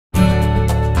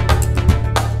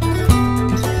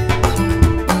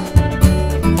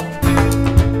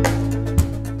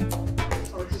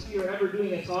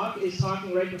talk is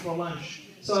talking right before lunch.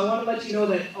 So I want to let you know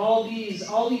that all these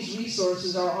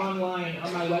resources are online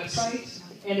on my website,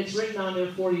 and it's written on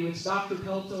there for you. It's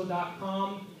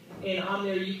drpelto.com, and on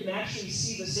there you can actually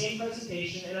see the same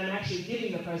presentation, and I'm actually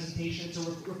giving the presentation. It's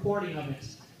a recording of it.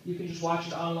 You can just watch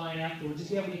it online afterwards.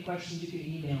 If you have any questions, you can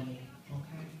email me.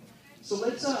 Okay. So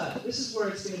let's. This is where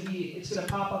it's going to be. It's going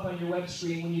to pop up on your web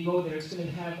screen when you go there. It's going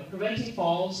to have preventing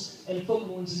falls and foot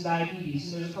wounds and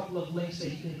diabetes, and there's a couple of links that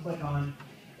you can click on.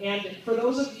 And for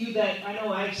those of you that, I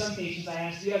know I have some patients, I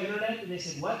asked, do you have internet? And they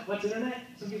said, what? What's internet?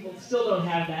 Some people still don't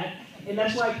have that. And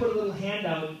that's why I put a little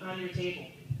handout on your table.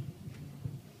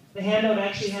 The handout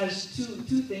actually has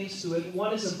two things to it.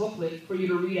 One is a booklet for you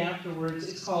to read afterwards.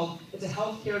 It's a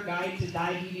healthcare guide to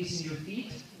diabetes in your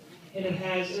feet. And it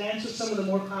answers some of the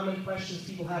more common questions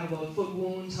people have about foot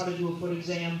wounds, how to do a foot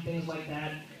exam, things like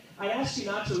that. I'd ask you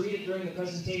not to read it during the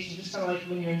presentation, just kind of like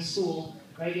when you're in school,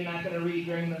 right? You're not going to read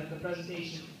during the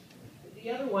presentation. The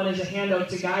other one is a handout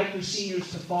to guide for seniors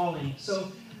to falling.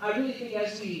 So I really think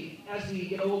as we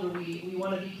get older, we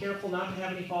want to be careful not to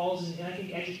have any falls, and I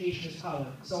think education is power.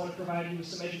 So I want to provide you with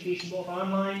some education both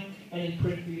online and in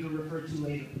print for you to refer to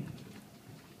later.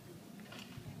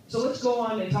 So let's go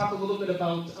on and talk a little bit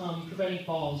about preventing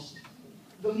falls.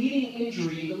 The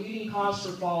leading cause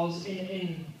for falls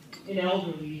in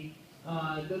elderly,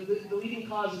 the leading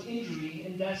cause of injury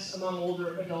and deaths among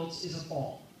older adults is a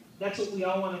fall. That's what we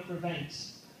all want to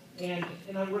prevent. And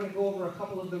we're going to go over a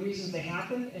couple of the reasons they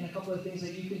happen and a couple of things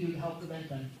that you can do to help prevent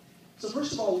them. So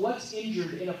first of all, what's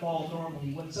injured in a fall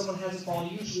normally? When someone has a fall,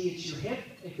 usually it's your hip,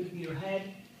 it could be your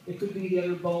head, it could be the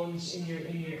other bones in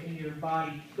your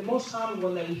body. The most common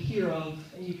one that we hear of,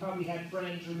 and you probably had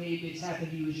friends or maybe it's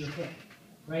happened to you, is your hip,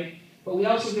 right? But we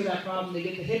also hear that problem, they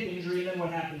get the hip injury, and then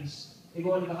what happens? They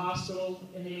go into the hospital,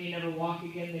 and they may never walk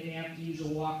again, they may have to use a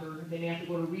walker, they may have to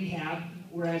go to rehab,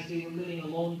 whereas they were living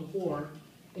alone before.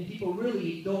 And people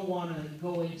really don't want to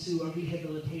go into a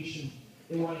rehabilitation.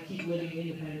 They want to keep living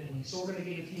independently. So we're going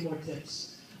to give a few more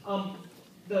tips.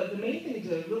 The main thing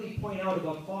to really point out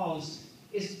about falls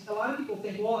is a lot of people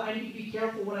think, well, I need to be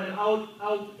careful when I'm out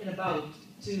and about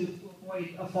to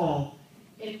avoid a fall.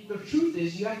 And the truth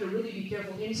is, you have to really be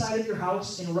careful inside of your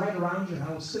house and right around your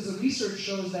house, because the research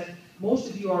shows that most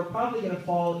of you are probably going to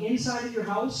fall inside of your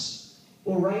house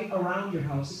or right around your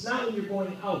house. It's not when you're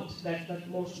going out that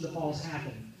most of the falls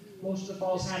happen. Most of the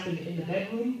falls happen in the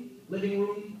bedroom, living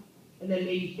room, and then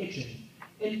maybe kitchen.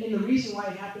 And the reason why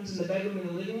it happens in the bedroom and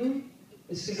the living room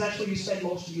is because that's where you spend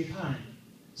most of your time.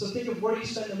 So think of where you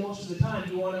spend the most of the time.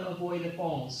 You want to avoid the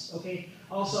falls, okay?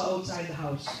 Also outside the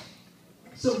house.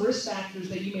 Some risk factors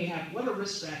that you may have. What are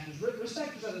risk factors? Risk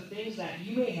factors are the things that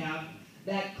you may have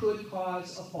that could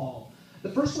cause a fall.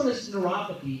 The first one is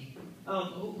neuropathy.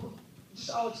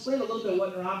 I'll explain a little bit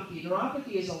what neuropathy is.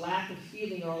 Neuropathy is a lack of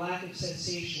feeling or a lack of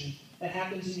sensation that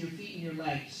happens in your feet and your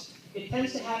legs. It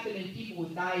tends to happen in people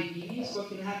with diabetes, but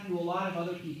it can happen to a lot of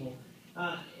other people.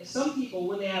 Some people,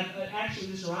 when they have actually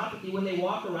this neuropathy, when they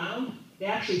walk around, they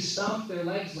actually stomp their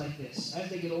legs like this as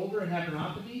they get older and have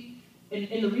neuropathy.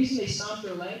 And the reason they stomp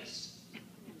their legs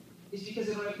is because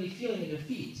they don't have any feeling in their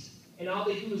feet. And all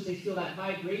they do is they feel that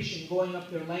vibration going up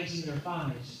their legs and their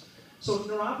thighs. So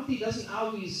neuropathy doesn't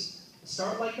always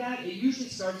start like that. It usually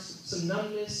starts some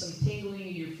numbness, some tingling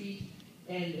in your feet,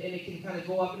 and it can kind of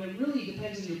go up. And it really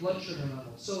depends on your blood sugar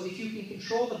level. So if you can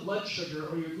control the blood sugar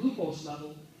or your glucose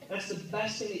level, that's the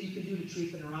best thing that you can do to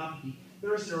treat the neuropathy.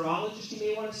 There is a neurologist you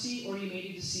may want to see, or you may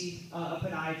need to see a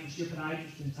podiatrist, your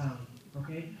podiatrist in town.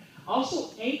 Okay? Also,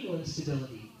 ankle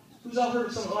instability. Who's all heard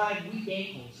of someone, I have weak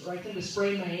ankles, or I tend to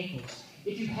sprain my ankles?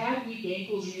 If you've had weak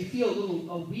ankles, or you feel a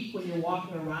little weak when you're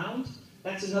walking around,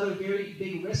 that's another very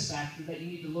big risk factor that you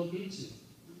need to look into.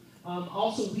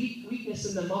 Also, weakness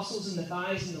in the muscles in the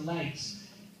thighs and the legs.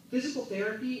 Physical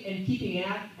therapy and keeping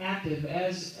active,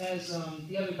 as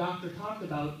the other doctor talked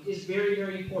about, is very,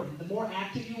 very important. The more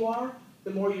active you are,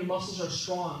 the more your muscles are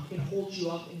strong, can hold you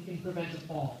up, and can prevent a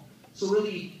fall. So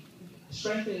really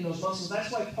strengthening those muscles.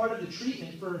 That's why part of the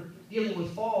treatment for dealing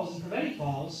with falls and preventing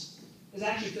falls is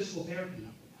actually physical therapy.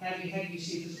 Having you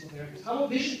see a physical therapist. How about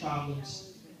vision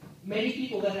problems? Many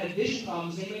people that have vision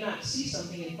problems, they may not see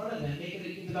something in front of them. They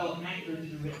can develop macular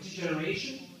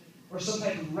degeneration or some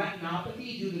type of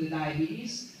retinopathy due to the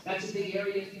diabetes. That's a big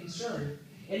area of concern.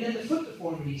 And then the foot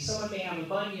deformity. Someone may have a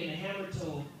bunion, a hammer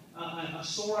toe, a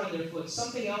sore on their foot,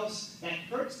 something else that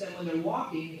hurts them when they're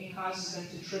walking and causes them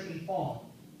to trip and fall.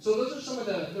 So those are some of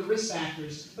the risk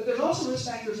factors. But there's also risk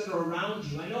factors that are around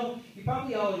you. I know you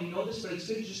probably already know this, but it's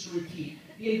good just to repeat.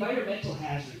 The environmental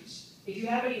hazards. If you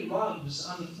have any rugs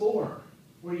on the floor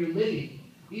where you're living,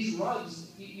 These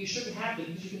rugs, you shouldn't have them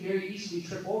because you can very easily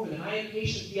trip over them. I had a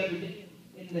patient the other day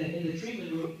in the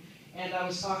treatment room, and I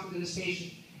was talking to this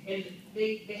patient, and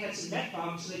they had some neck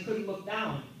problems, so they couldn't look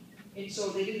down. And so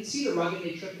they didn't see the rug, and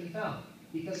they tripped and fell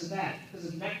because of that, because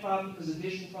of neck problems, because of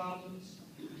vision problems,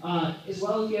 as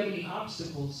well as if you have any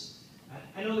obstacles.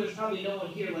 I know there's probably no one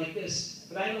here like this,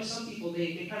 but I know some people,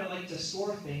 they kind of like to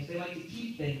store things. They like to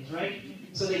keep things, right?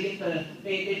 So they get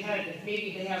they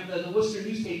have the Worcester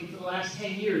newspaper for the last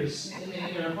 10 years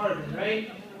in their apartment,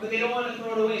 right? But they don't want to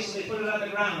throw it away, so they put it on the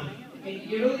ground. And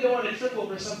you really don't want to trip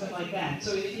over something like that.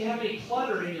 So if you have any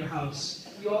clutter in your house,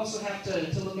 you also have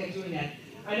to look at doing that.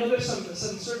 I know there's some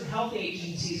certain health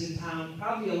agencies in town,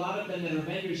 probably a lot of them that are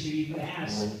vendors here you could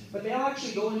ask, but they'll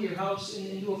actually go into your house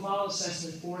and do a fall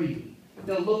assessment for you.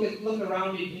 They'll look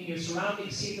around in your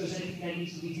surroundings, see if there's anything that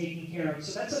needs to be taken care of.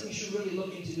 So that's something you should really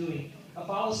look into doing. A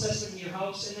fall assessment in your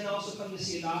house, and then also come to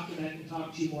see a doctor that can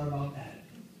talk to you more about that.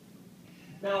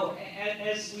 Now,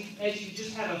 as you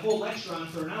just had a whole lecture on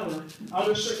for an hour, are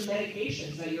there certain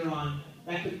medications that you're on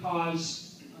that could cause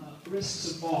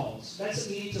risks of falls? That's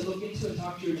something you need to look into and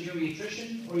talk to your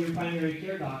geriatrician or your primary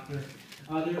care doctor.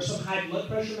 There are some high blood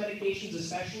pressure medications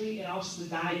especially, and also the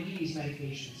diabetes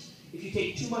medications. If you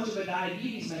take too much of a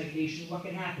diabetes medication, what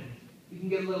can happen? You can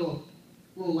get a little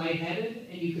lightheaded,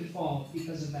 and you could fall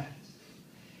because of that.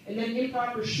 And then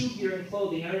improper shoe gear and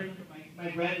clothing. I remember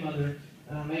my grandmother.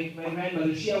 My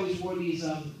grandmother, she always wore these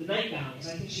the nightgowns.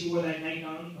 I think she wore that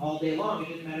nightgown all day long. It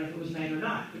didn't matter if it was night or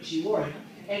not, but she wore it.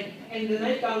 And the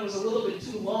nightgown was a little bit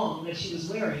too long that she was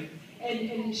wearing.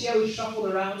 And she always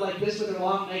shuffled around like this with her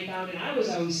long nightgown, and I was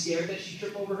always scared that she'd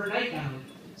trip over her nightgown.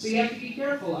 So you have to be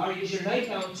careful. Is your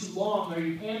nightgown too long? Are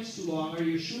your pants too long? Are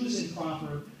your shoes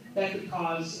improper? That could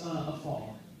cause a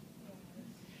fall.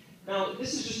 Now,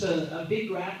 this is just a big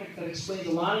graphic that explains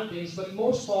a lot of things, but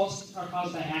most falls are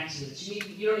caused by accidents.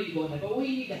 You don't need to go in there, but what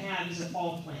you need to have is a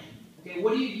fall plan. Okay,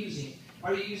 what are you using?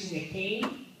 Are you using a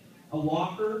cane, a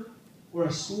walker, or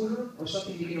a scooter, or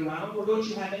something to get around, or don't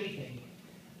you have anything?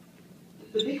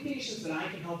 The big patients that I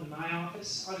can help in my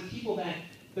office are the people that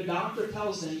the doctor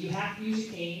tells them you have to use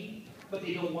a cane, but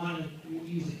they don't want to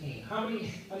use a cane. How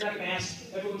many, I'm not going to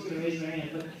ask, everyone's going to raise their hand,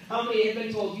 but how many have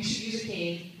been told you should use a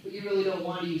cane, but you really don't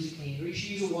want to use a cane, or you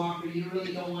should use a walker, you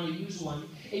really don't want to use one,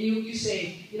 and you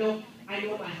say, I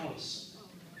know my house,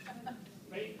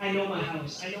 right? I know my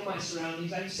house, I know my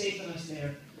surroundings, I'm safe enough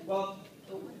there. Well,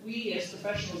 we as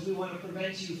professionals, we want to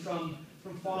prevent you from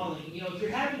falling. If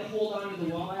you're having to hold on to the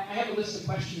wall, I have a list of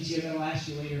questions here that I'll ask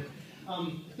you later.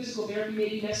 Physical therapy may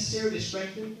be necessary to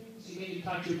strengthen, so you may need to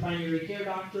talk to your primary care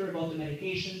doctor about the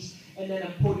medications, and then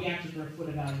a podiatric or foot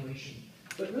evaluation.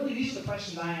 But really, these are the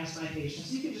questions I ask my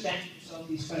patients. You can just ask yourself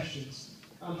these questions.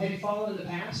 Have you fallen in the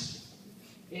past?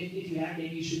 If you have,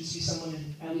 maybe you should see someone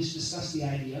and at least discuss the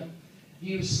idea. Do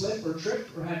you slip or trip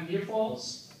or have near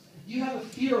falls? Do you have a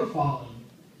fear of falling?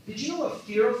 Did you know a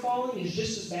fear of falling is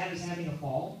just as bad as having a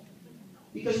fall?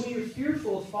 Because when you're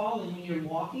fearful of falling when you're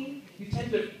walking, you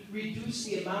tend to reduce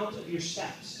the amount of your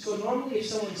steps. So normally if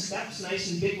someone steps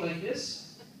nice and big like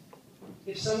this,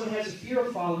 if someone has a fear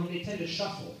of falling, they tend to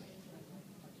shuffle.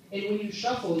 And when you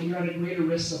shuffle, you're at a greater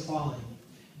risk of falling.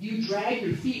 You drag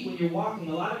your feet when you're walking.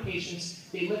 A lot of patients,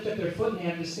 they lift up their foot and they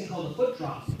have this thing called a foot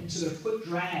drop. And so their foot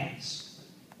drags.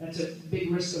 That's a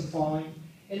big risk of falling.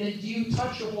 And then do you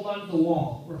touch or hold on to the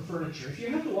wall or furniture? If you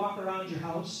have to walk around your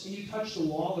house and you touch the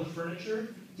wall or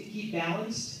furniture to keep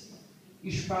balanced,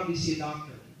 you should probably see a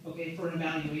doctor, okay, for an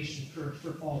evaluation for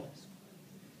falls.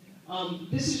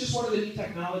 This is just one of the new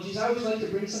technologies. I always like to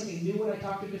bring something new when I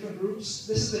talk to different groups.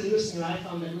 This is the newest thing that I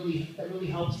found that really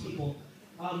helps people.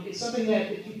 It's something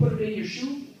that if you put it in your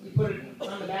shoe, you put it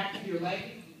on the back of your leg,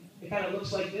 it kind of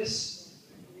looks like this.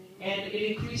 And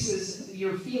it increases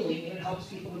your feeling, and it helps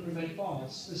people to prevent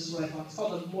falls. This is what I call it. It's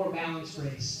called a more balanced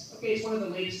brace. Okay, it's one of the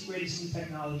greatest new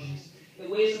technologies. It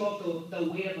weighs about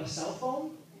the weight of a cell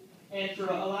phone, and for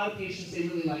a lot of patients, they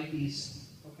really like these.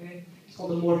 Okay, it's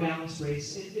called a more balanced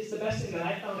brace. It's the best thing that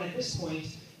I found at this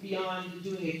point, beyond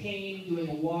doing a cane, doing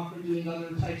a walk, or doing other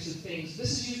types of things.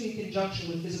 This is used in conjunction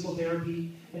with physical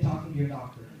therapy and talking to your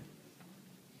doctor.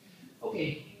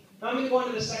 Okay, now I'm going to go on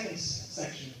to the second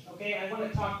section. Okay, I want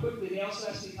to talk quickly. They also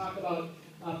asked me to talk about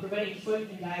preventing foot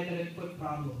and diabetic foot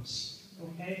problems.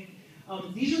 Okay,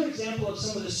 these are an example of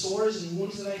some of the sores and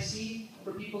wounds that I see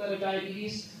for people that have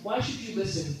diabetes. Why should you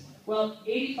listen? Well,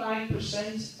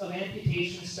 85% of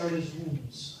amputations start as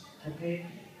wounds. Okay,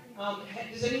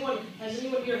 has anyone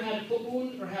here had a foot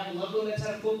wound or have a loved one that's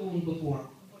had a foot wound before?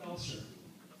 Foot ulcer.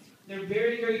 They're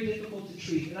very, very difficult to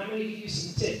treat, and I'm going to give you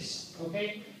some tips.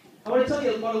 Okay, I want to tell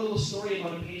you about a little story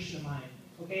about a patient of mine.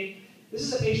 Okay, This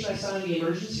is a patient I saw in the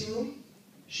emergency room.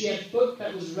 She had foot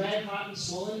that was red, hot, and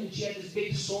swollen, and she had this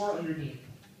big sore underneath.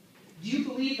 Do you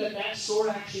believe that that sore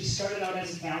actually started out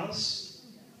as a callus?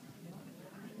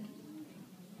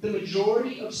 The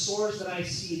majority of sores that I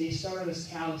see, they start out as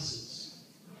calluses.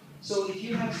 So if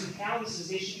you have some calluses,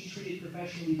 they should be treated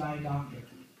professionally by a doctor.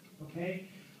 Okay?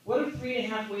 What are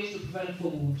 3.5 ways to prevent a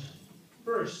foot wound?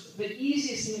 First, the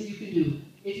easiest thing that you can do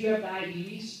if you have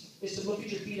diabetes is to look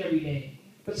at your feet every day.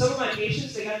 But some of my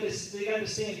patients, they got this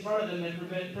thing in front of them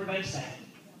that prevents that.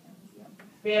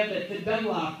 They have the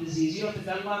Dunlop disease. You know what the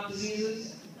Dunlop disease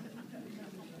is?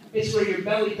 It's where your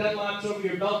belly Dunlops over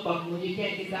your belt buckle and you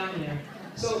can't get down there.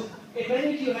 So if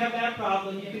any of you have that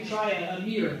problem, you can try a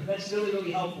mirror. That's really,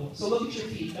 really helpful. So look at your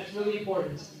feet. That's really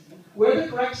important. Wear the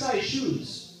correct size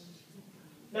shoes.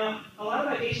 Now, a lot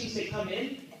of my patients, they come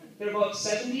in, they're about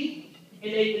 70,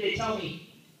 and they tell me,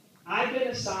 I've been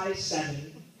a size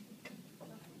 7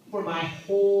 for my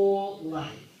whole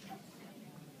life.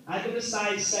 I've been a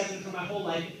size 7 for my whole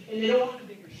life, and they don't want a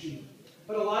bigger shoe.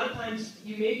 But a lot of times,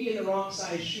 you may be in the wrong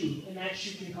size shoe, and that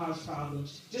shoe can cause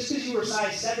problems. Just because you were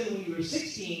size 7 when you were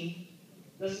 16,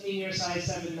 doesn't mean you're a size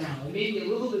 7 now. It may be a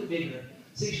little bit bigger,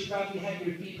 so you should probably have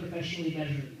your feet professionally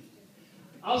measured.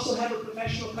 Also have a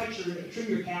professional cut trim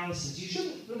your calluses. You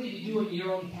shouldn't really be doing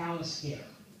your own callus care,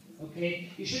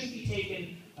 okay? You shouldn't be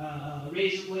taking a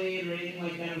razor blade or anything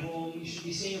like that at home. You should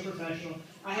be seeing a professional.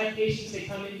 I have patients, they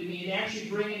come in to me and they actually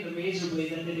bring in the razor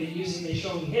blade that they've been using. They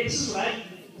show me, hey, this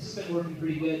has been working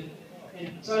pretty good.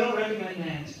 And so I don't recommend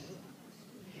that.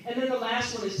 And then the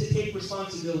last one is to take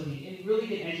responsibility and really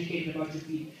get educated about your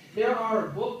feet. There are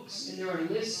books and there are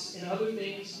lists and other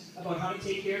things about how to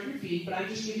take care of your feet, but I'm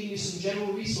just giving you some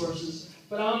general resources.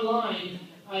 But online,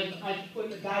 I've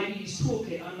put a diabetes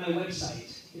toolkit on my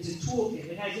website. It's a toolkit.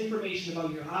 It has information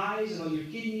about your eyes, about your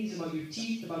kidneys, about your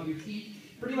teeth, about your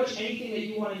feet. Pretty much anything that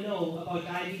you want to know about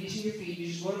diabetes in your feet, you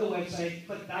just go to the website,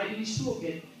 click Diabetes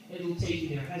Toolkit, and it'll take you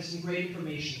there. It has some great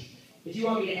information. If you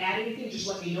want me to add anything, just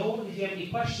let me know. And if you have any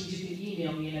questions, you can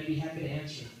email me, and I'd be happy to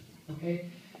answer. Okay?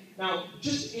 Now,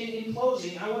 just in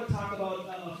closing, I want to talk about a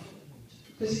foot wound.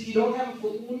 Because if you don't have a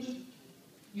foot wound,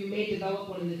 you may develop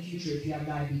one in the future if you have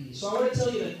diabetes. So I want to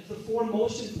tell you the 4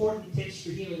 most important tips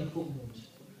for healing a foot wound.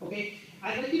 Okay?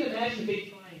 I'd like you to imagine a big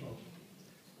triangle.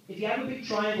 If you have a big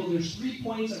triangle, there's 3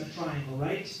 points on a triangle,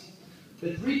 right?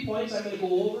 The 3 points I'm going to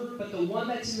go over, but the one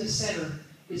that's in the center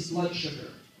is blood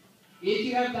sugar. If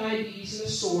you have diabetes and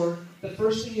a sore, the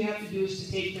first thing you have to do is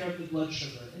to take care of the blood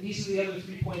sugar. And these are the other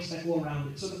 3 points that go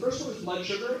around it. So the first one is blood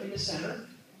sugar in the center.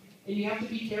 And you have to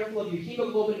be careful of your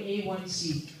hemoglobin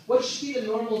A1C. What should be the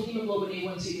normal hemoglobin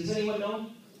A1C? Does anyone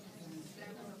know?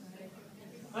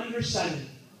 Under 7.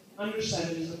 Under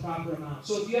 7 is the proper amount.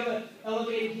 So if you have an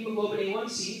elevated hemoglobin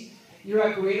A1C, you're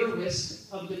at greater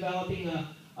risk of developing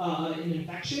an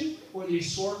infection, or your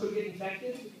sore could get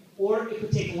infected, or it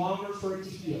could take longer for it to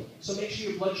heal. So make sure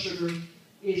your blood sugar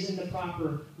is in the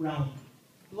proper realm.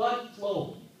 Blood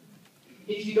flow.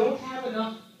 If you don't have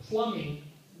enough plumbing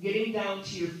getting down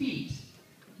to your feet,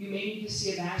 you may need to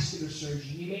see a vascular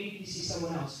surgeon. You may need to see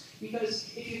someone else.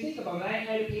 Because if you think about it, I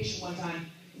had a patient one time,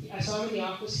 I saw him in the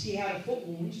office, he had a foot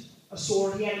wound, a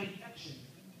sore, he had an infection.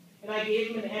 And I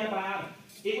gave him an antibiotic.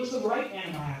 It was the right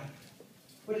antibiotic,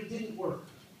 but it didn't work.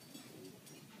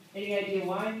 Any idea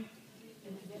why?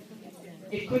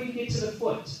 It couldn't get to the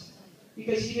foot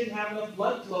because he didn't have enough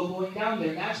blood flow going down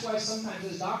there. That's why sometimes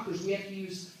as doctors we have to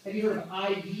use, have you heard of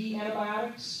IV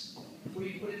antibiotics, where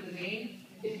you put it in the vein?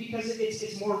 It's because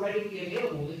it's more readily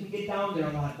available. It can get down there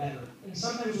a lot better. And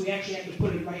sometimes we actually have to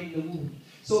put it right in the wound.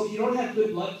 So if you don't have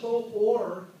good blood flow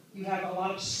or you have a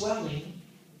lot of swelling,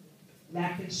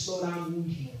 that can slow down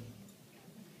wound healing.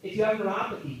 If you have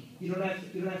neuropathy, you don't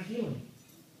have healing.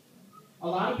 A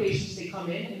lot of patients, they come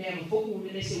in and they have a foot wound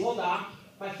and they say, well, doc,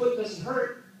 my foot doesn't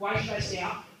hurt. Why should I stay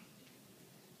out?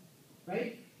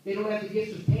 Right? They don't have the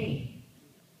gift of pain.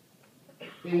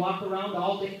 They walk around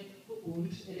all day with a foot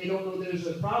wound and they don't know there's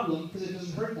a problem because it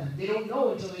doesn't hurt them. They don't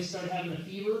know until they start having a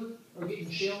fever or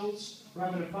getting chills or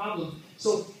having a problem.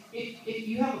 So if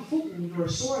you have a foot wound or a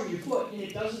sore on your foot and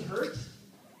it doesn't hurt,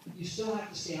 you still have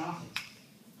to stay off it.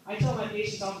 I tell my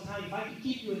patients all the time, if I could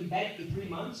keep you in bed for 3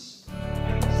 months,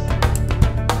 I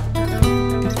would